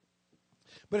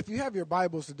But if you have your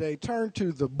Bibles today, turn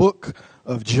to the book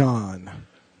of John.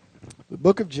 The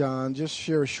book of John, just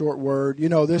share a short word. You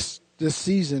know, this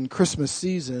season, Christmas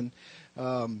season,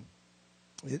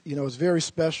 it's very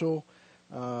special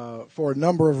for a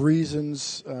number of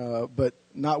reasons, but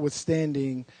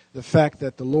notwithstanding the fact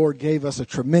that the Lord gave us a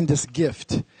tremendous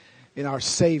gift in our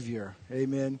Savior.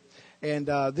 Amen. And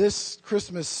this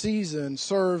Christmas season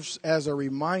serves as a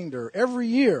reminder every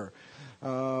year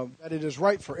that it is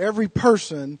right for every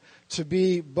person to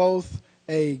be both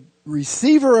a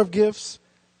receiver of gifts,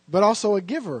 but also a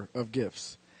giver of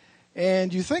gifts.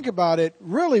 And you think about it,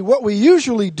 really what we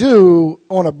usually do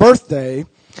on a birthday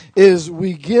is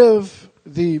we give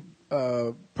the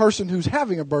person who's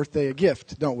having a birthday a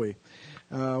gift, don't we?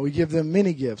 We give them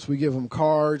many gifts. We give them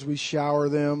cards. We shower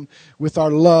them with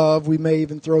our love. We may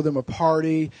even throw them a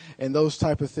party and those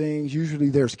type of things.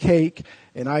 Usually there's cake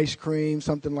and ice cream,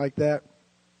 something like that.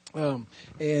 But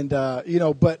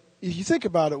if you think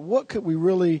about it, what could we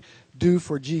really do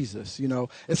for Jesus? You know,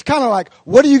 it's kind of like,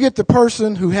 what do you get the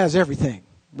person who has everything,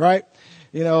 right?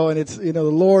 You know, and it's, the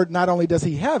Lord, not only does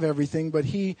he have everything, but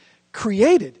he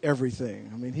created everything.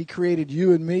 I mean, he created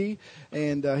you and me,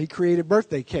 and he created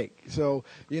birthday cake. So,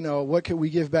 what can we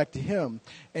give back to him?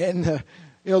 And,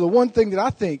 the one thing that I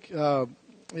think,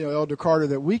 Elder Carter,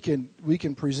 that we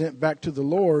can present back to the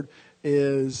Lord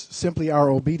is simply our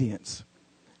obedience.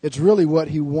 It's really what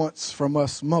he wants from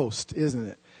us most, isn't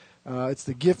it? It's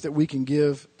the gift that we can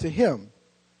give to him.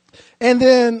 And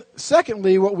then,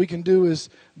 secondly, what we can do is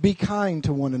be kind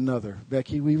to one another,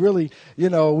 Becky. We really,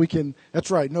 we can,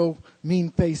 that's right, no mean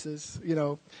faces,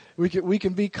 we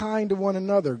can be kind to one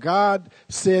another. God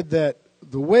said that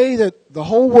the way that the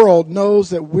whole world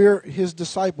knows that we're his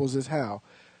disciples is how?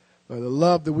 By the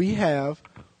love that we have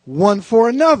one for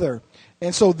another.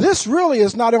 And so this really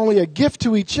is not only a gift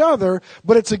to each other,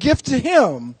 but it's a gift to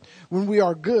him when we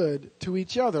are good to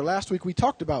each other. Last week we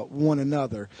talked about one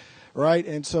another, right?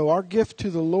 And so our gift to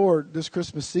the Lord this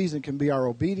Christmas season can be our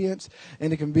obedience,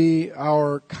 and it can be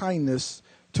our kindness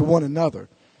to one another.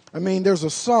 I mean, there's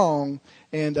a song,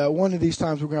 and one of these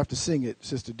times we're going to have to sing it,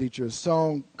 Sister Dietrich, a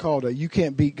song called You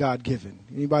Can't Beat God Given.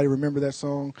 Anybody remember that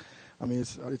song? I mean,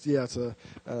 it's I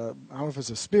don't know if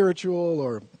it's a spiritual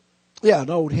or... yeah,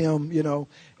 an old hymn,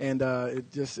 and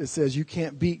it says you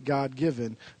can't beat God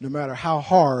given no matter how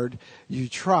hard you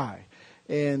try.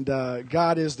 And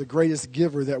God is the greatest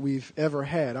giver that we've ever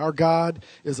had. Our God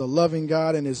is a loving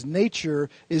God, and his nature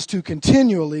is to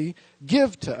continually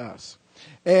give to us.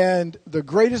 And the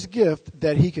greatest gift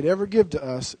that he could ever give to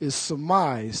us is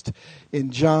surmised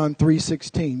in John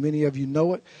 3:16. Many of you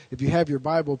know it. If you have your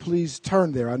Bible, please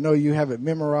turn there. I know you have it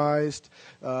memorized,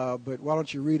 but why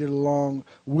don't you read it along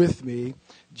with me?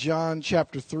 John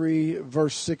chapter 3,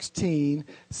 verse 16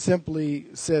 simply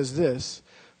says this: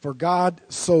 "For God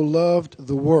so loved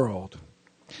the world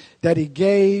that he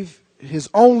gave his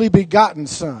only begotten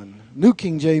Son." New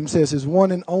King James says his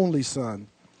one and only Son,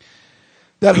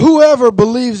 "that whoever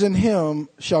believes in him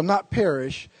shall not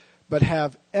perish, but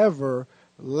have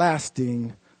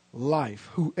everlasting life."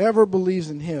 Whoever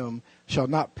believes in him shall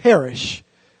not perish,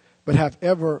 but have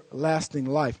everlasting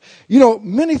life.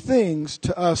 Many things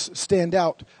to us stand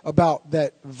out about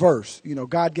that verse.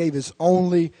 God gave his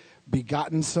only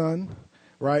begotten Son,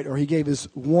 right? Or he gave his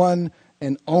one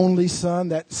and only Son.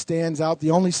 That stands out.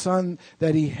 The only Son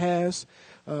that he has,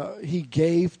 he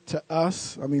gave to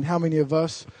us. I mean, how many of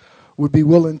us would be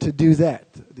willing to do that?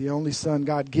 The only Son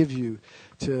God gives you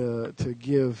to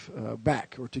give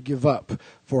back or to give up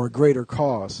for a greater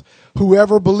cause.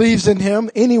 Whoever believes in him,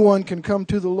 anyone can come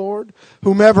to the Lord.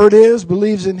 Whomever it is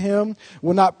believes in him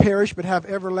will not perish but have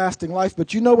everlasting life.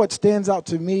 But you know what stands out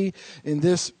to me in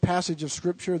this passage of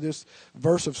Scripture, this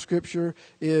verse of Scripture,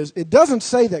 is it doesn't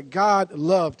say that God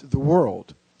loved the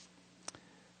world.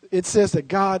 It says that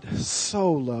God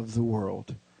so loved the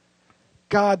world.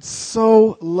 God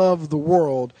so loved the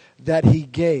world that he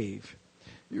gave.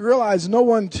 You realize no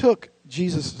one took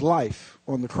Jesus' life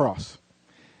on the cross.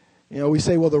 We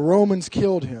say, well, the Romans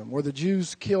killed him or the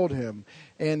Jews killed him.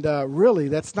 And really,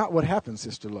 that's not what happened,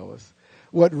 Sister Lois.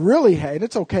 What really happened, and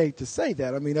it's okay to say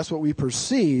that. I mean, that's what we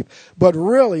perceive. But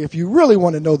really, if you really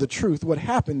want to know the truth, what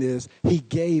happened is he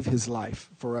gave his life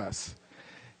for us.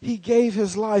 He gave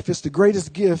his life. It's the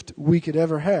greatest gift we could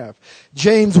ever have.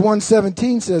 James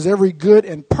 1:17 says, "Every good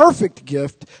and perfect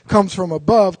gift comes from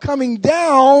above, coming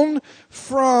down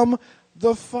from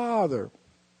the Father."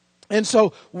 And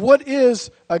so what is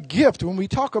a gift? When we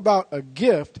talk about a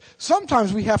gift,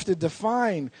 sometimes we have to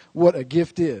define what a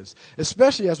gift is,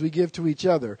 especially as we give to each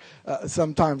other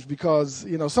sometimes, because,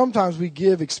 sometimes we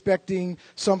give expecting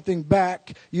something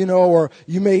back, or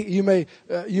you may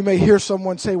hear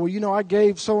someone say, well, I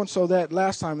gave so-and-so that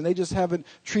last time and they just haven't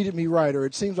treated me right, or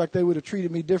it seems like they would have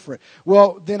treated me different.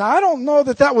 Well, then I don't know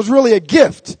that was really a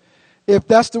gift. If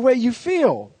that's the way you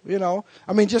feel,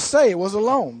 just say it was a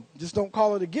loan. Just don't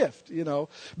call it a gift,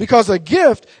 because a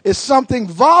gift is something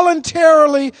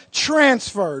voluntarily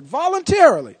transferred.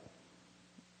 Voluntarily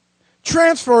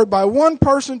transferred by one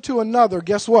person to another,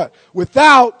 guess what?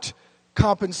 Without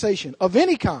compensation of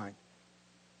any kind.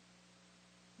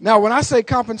 Now, when I say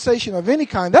compensation of any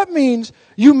kind, that means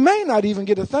you may not even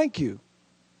get a thank you.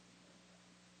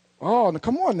 Oh,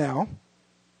 come on now.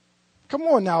 Come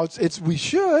on now, we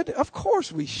should. Of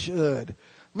course we should.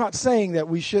 I'm not saying that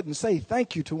we shouldn't say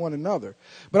thank you to one another.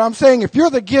 But I'm saying if you're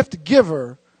the gift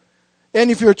giver,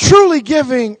 and if you're truly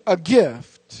giving a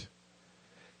gift,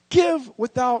 give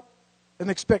without an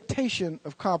expectation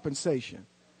of compensation.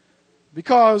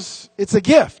 Because it's a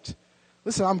gift.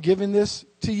 Listen, I'm giving this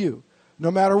to you.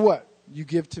 No matter what you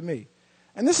give to me.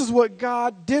 And this is what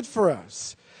God did for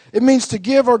us. It means to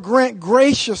give or grant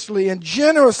graciously and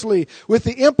generously with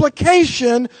the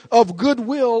implication of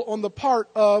goodwill on the part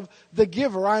of the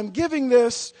giver. I'm giving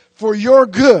this for your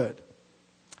good.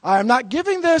 I am not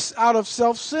giving this out of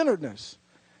self-centeredness.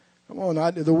 Come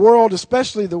on, the world,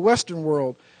 especially the Western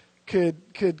world,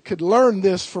 could learn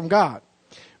this from God.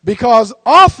 Because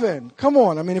often,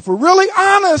 if we're really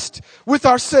honest with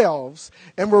ourselves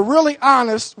and we're really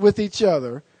honest with each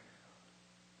other,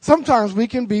 sometimes we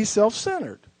can be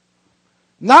self-centered.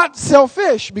 Not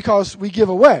selfish because we give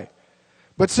away,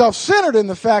 but self-centered in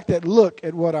the fact that look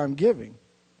at what I'm giving.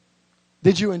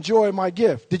 Did you enjoy my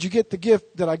gift? Did you get the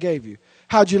gift that I gave you?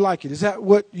 How'd you like it? Is that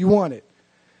what you wanted?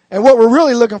 And what we're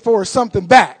really looking for is something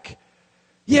back.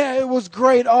 Yeah, it was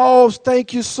great. Oh,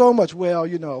 thank you so much. Well,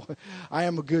 I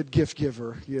am a good gift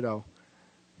giver,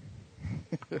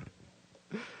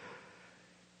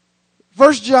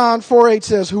 1 John 4:8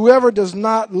 says, whoever does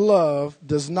not love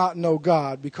does not know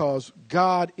God, because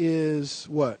God is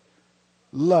what?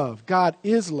 Love. God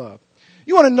is love.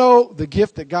 You want to know the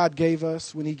gift that God gave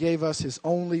us when he gave us his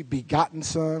only begotten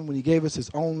son, when he gave us his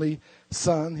only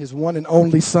son, his one and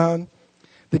only son?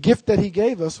 The gift that he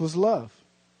gave us was love.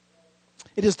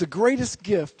 It is the greatest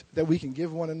gift that we can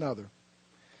give one another,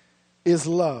 is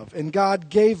love. And God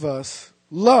gave us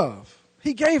love.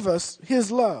 He gave us his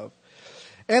love.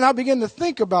 And I began to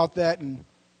think about that, and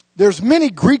there's many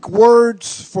Greek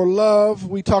words for love.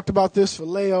 We talked about this,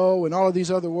 phileo, and all of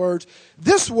these other words.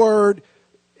 This word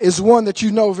is one that you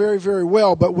know very, very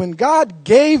well. But when God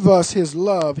gave us his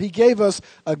love, he gave us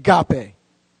agape,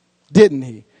 didn't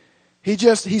he? He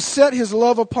set his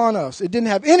love upon us. It didn't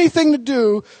have anything to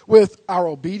do with our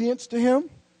obedience to him.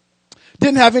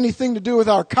 Didn't have anything to do with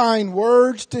our kind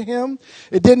words to him.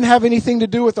 It didn't have anything to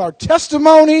do with our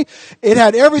testimony. It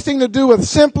had everything to do with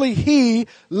simply he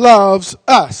loves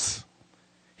us.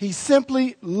 He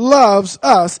simply loves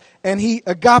us, and he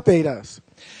agaped us.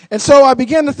 And so I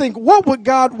began to think, what would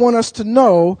God want us to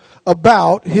know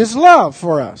about his love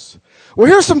for us? Well,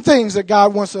 here's some things that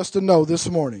God wants us to know this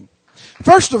morning.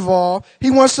 First of all, he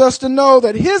wants us to know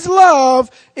that his love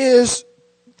is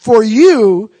for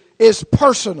you is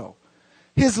personal.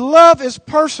 His love is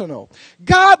personal.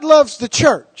 God loves the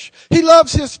church. He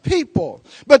loves his people.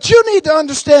 But you need to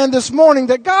understand this morning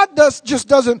that God just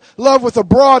doesn't love with a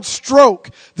broad stroke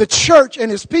the church and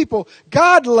his people.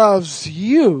 God loves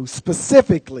you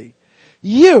specifically.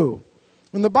 You.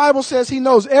 When the Bible says he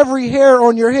knows every hair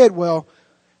on your head, well,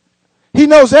 he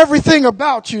knows everything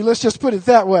about you. Let's just put it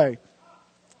that way.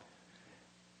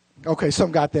 Okay,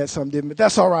 some got that, some didn't, but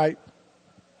that's all right.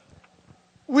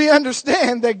 We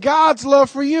understand that God's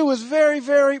love for you is very,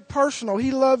 very personal.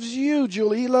 He loves you,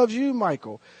 Julie. He loves you,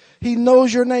 Michael. He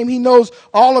knows your name. He knows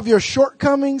all of your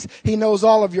shortcomings. He knows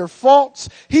all of your faults.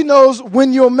 He knows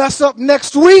when you'll mess up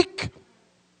next week.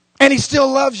 And he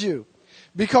still loves you.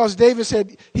 Because David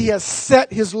said he has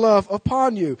set his love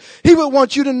upon you. He would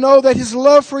want you to know that his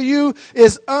love for you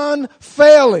is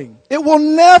unfailing. It will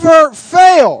never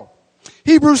fail.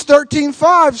 Hebrews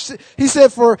 13:5, he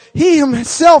said, for he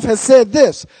himself has said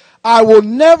this, I will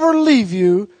never leave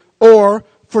you or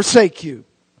forsake you.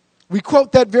 We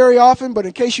quote that very often, but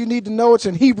in case you need to know, it's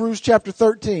in Hebrews chapter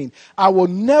 13. I will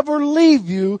never leave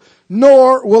you,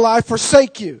 nor will I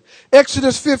forsake you.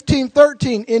 Exodus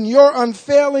 15:13, in your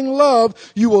unfailing love,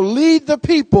 you will lead the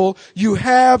people you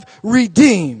have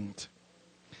redeemed.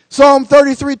 Psalm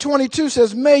 33:22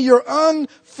 says, may your unfailing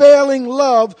unfailing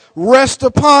love rest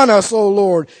upon us, O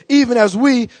Lord, even as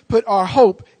we put our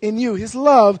hope in you. His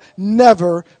love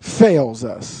never fails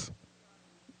us.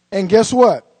 And guess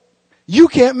what? You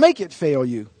can't make it fail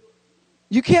you.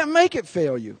 You can't make it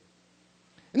fail you.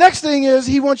 The next thing is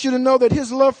he wants you to know that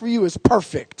his love for you is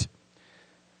perfect.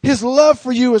 His love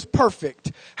for you is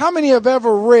perfect. How many have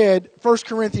ever read 1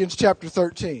 Corinthians chapter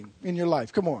 13 in your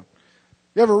life? Come on.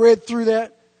 You ever read through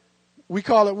that? We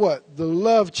call it what? The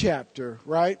love chapter,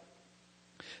 right?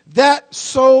 That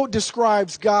so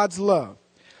describes God's love.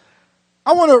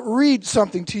 I want to read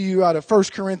something to you out of 1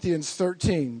 Corinthians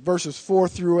 13, verses 4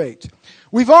 through 8.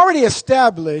 We've already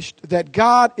established that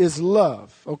God is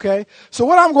love, okay? So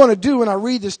what I'm going to do when I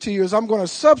read this to you is I'm going to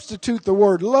substitute the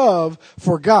word love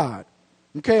for God,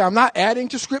 okay? I'm not adding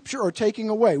to Scripture or taking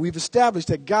away. We've established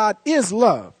that God is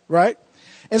love, right?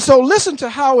 And so listen to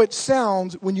how it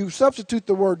sounds when you substitute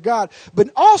the word God.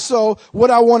 But also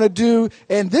what I want to do,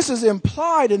 and this is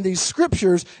implied in these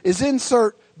scriptures, is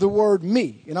insert the word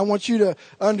me. And I want you to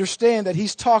understand that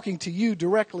he's talking to you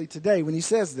directly today when he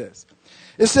says this.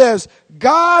 It says,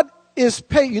 God is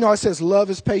patient. You know, it says love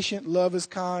is patient, love is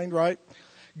kind, right?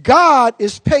 God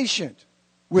is patient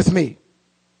with me.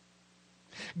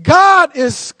 God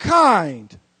is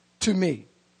kind to me.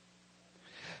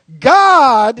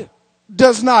 God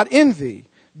does not envy.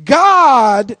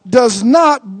 God does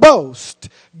not boast.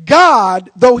 God,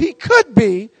 though he could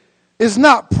be, is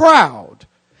not proud.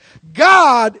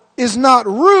 God is not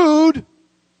rude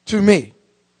to me.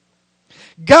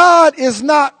 God is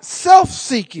not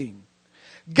self-seeking.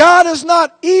 God is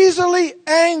not easily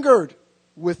angered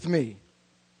with me.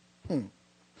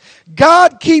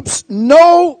 God keeps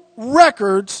no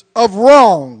records of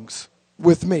wrongs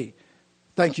with me.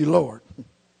 Thank you, Lord.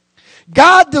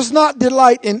 God does not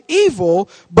delight in evil,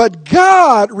 but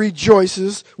God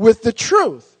rejoices with the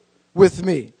truth with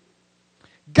me.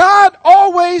 God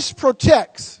always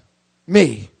protects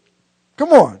me. Come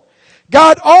on.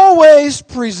 God always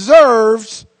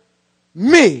preserves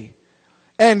me.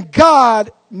 And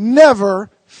God never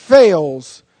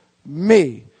fails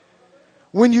me.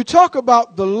 When you talk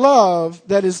about the love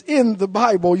that is in the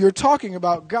Bible, you're talking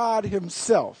about God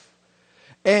himself.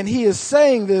 And he is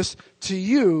saying this to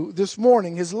you this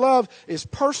morning. His love is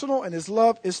personal and his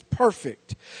love is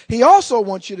perfect. He also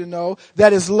wants you to know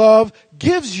that his love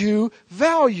gives you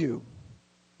value.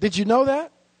 Did you know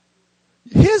that?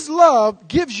 His love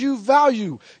gives you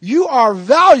value. You are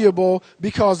valuable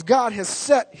because God has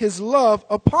set his love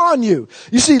upon you.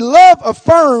 You see, love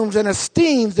affirms and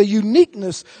esteems the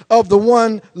uniqueness of the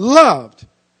one loved.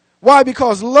 Why?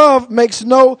 Because love makes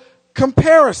no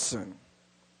comparison.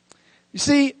 You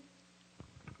see,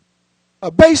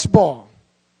 a baseball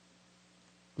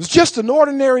was just an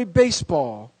ordinary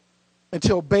baseball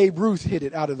until Babe Ruth hit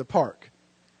it out of the park.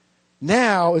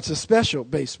 Now it's a special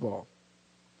baseball.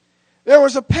 There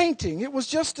was a painting. It was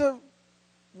just a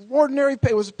ordinary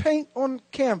paint. It was paint on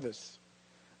canvas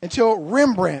until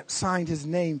Rembrandt signed his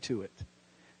name to it.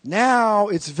 Now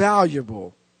it's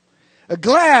valuable. A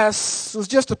glass was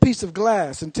just a piece of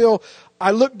glass until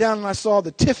I looked down and I saw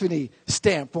the Tiffany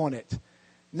stamp on it.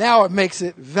 Now it makes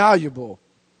it valuable.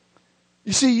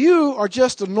 You see, you are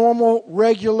just a normal,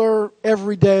 regular,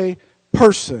 everyday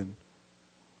person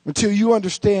until you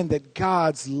understand that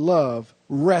God's love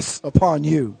rests upon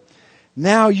you.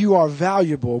 Now you are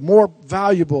valuable, more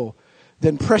valuable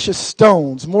than precious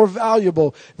stones, more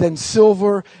valuable than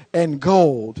silver and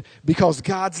gold, because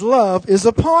God's love is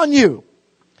upon you.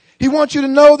 He wants you to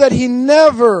know that he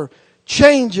never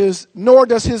changes, nor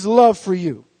does his love for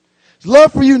you. His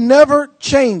love for you never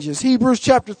changes. Hebrews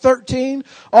chapter 13.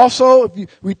 Also,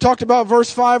 we talked about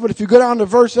verse 5, but if you go down to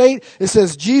verse 8, it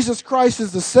says Jesus Christ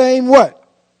is the same what?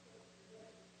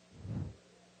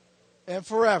 And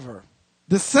forever.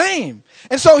 The same.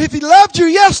 And so if he loved you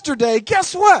yesterday,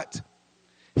 guess what?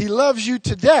 He loves you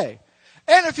today.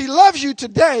 And if he loves you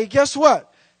today, guess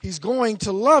what? He's going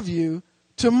to love you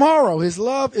tomorrow. His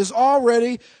love is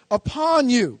already upon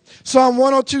you. Psalm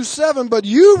 102:7, but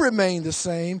you remain the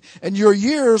same and your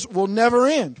years will never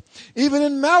end. Even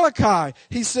in Malachi,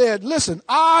 he said, listen,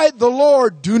 I, the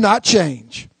Lord, do not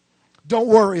change. Don't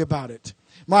worry about it.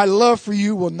 My love for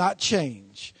you will not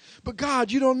change. But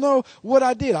God, you don't know what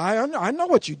I did. I know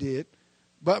what you did,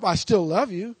 but I still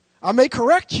love you. I may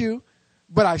correct you,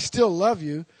 but I still love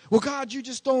you. Well, God, you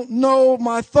just don't know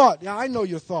my thought. Yeah, I know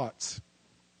your thoughts.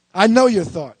 I know your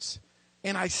thoughts,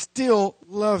 and I still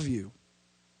love you.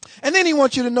 And then he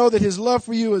wants you to know that his love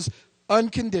for you is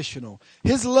unconditional.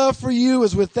 His love for you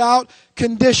is without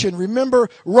condition. Remember,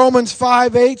 Romans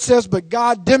 5:8 says, but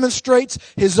God demonstrates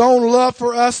his own love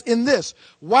for us in this.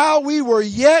 While we were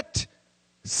yet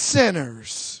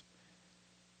sinners,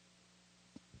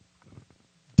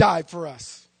 died for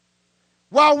us.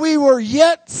 While we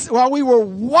were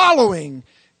wallowing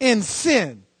in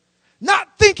sin,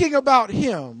 not thinking about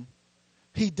him,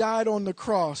 he died on the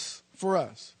cross for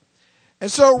us.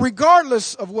 And so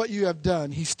regardless of what you have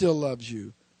done, he still loves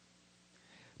you.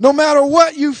 No matter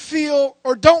what you feel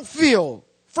or don't feel,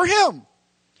 for him,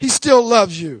 he still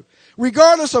loves you.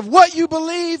 Regardless of what you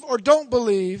believe or don't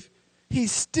believe, he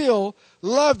still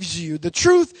loves you. The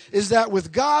truth is that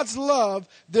with God's love,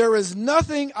 there is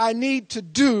nothing I need to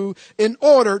do in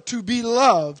order to be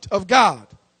loved of God.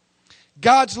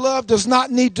 God's love does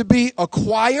not need to be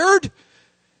acquired.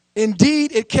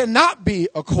 Indeed, it cannot be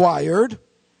acquired.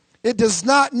 It does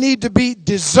not need to be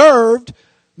deserved,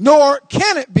 nor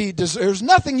can it be deserved. There's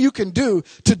nothing you can do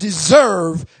to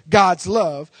deserve God's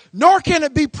love, nor can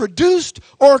it be produced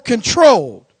or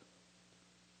controlled.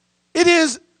 It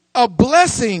is a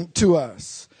blessing to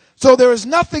us. So there is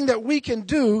nothing that we can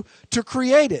do to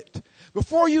create it.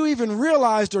 Before you even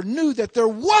realized or knew that there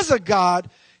was a God,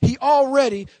 he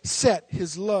already set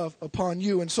his love upon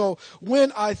you. And so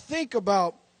when I think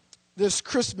about this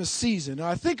Christmas season, and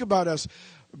I think about us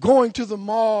going to the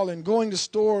mall and going to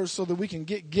stores so that we can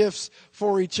get gifts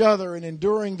for each other and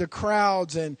enduring the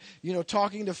crowds and,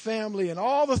 talking to family and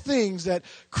all the things that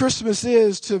Christmas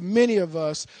is to many of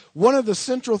us, one of the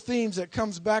central themes that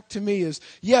comes back to me is,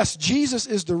 yes, Jesus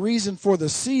is the reason for the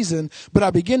season, but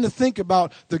I begin to think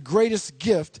about the greatest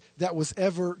gift that was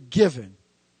ever given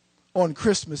on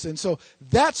Christmas. And so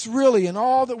that's really, in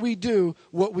all that we do,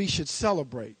 what we should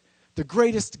celebrate. The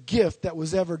greatest gift that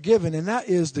was ever given, and that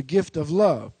is the gift of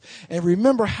love. And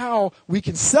remember how we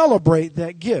can celebrate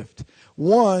that gift.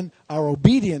 One, our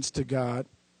obedience to God.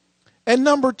 And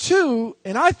number two,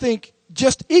 and I think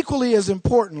just equally as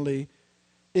importantly,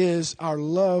 is our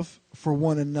love for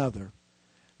one another.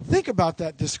 Think about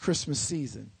that this Christmas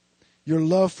season, your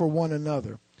love for one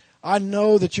another. I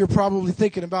know that you're probably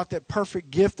thinking about that perfect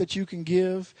gift that you can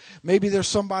give. Maybe there's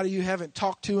somebody you haven't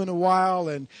talked to in a while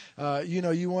and,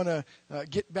 you want to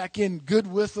get back in good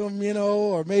with them,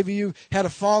 or maybe you had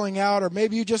a falling out, or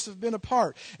maybe you just have been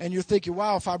apart and you're thinking,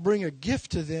 wow, if I bring a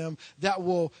gift to them, that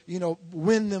will,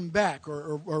 win them back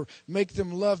or make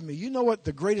them love me. You know what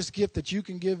the greatest gift that you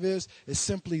can give is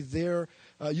simply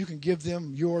you can give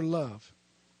them your love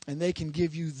and they can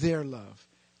give you their love.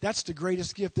 That's the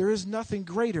greatest gift. There is nothing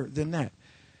greater than that.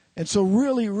 And so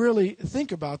really, really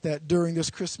think about that during this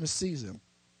Christmas season.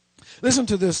 Listen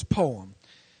to this poem.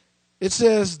 It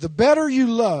says, the better you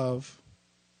love,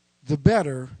 the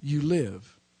better you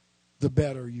live, the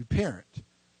better you parent,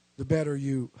 the better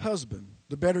you husband,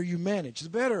 the better you manage,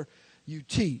 the better you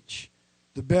teach,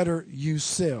 the better you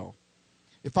sell.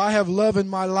 If I have love in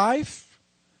my life,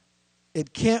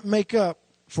 it can't make up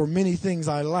for many things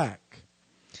I lack.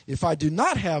 If I do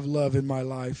not have love in my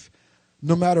life,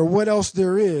 no matter what else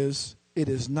there is, it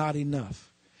is not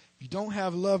enough. If you don't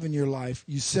have love in your life,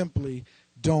 you simply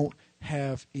don't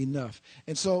have enough.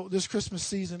 And so this Christmas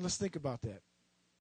season, let's think about that.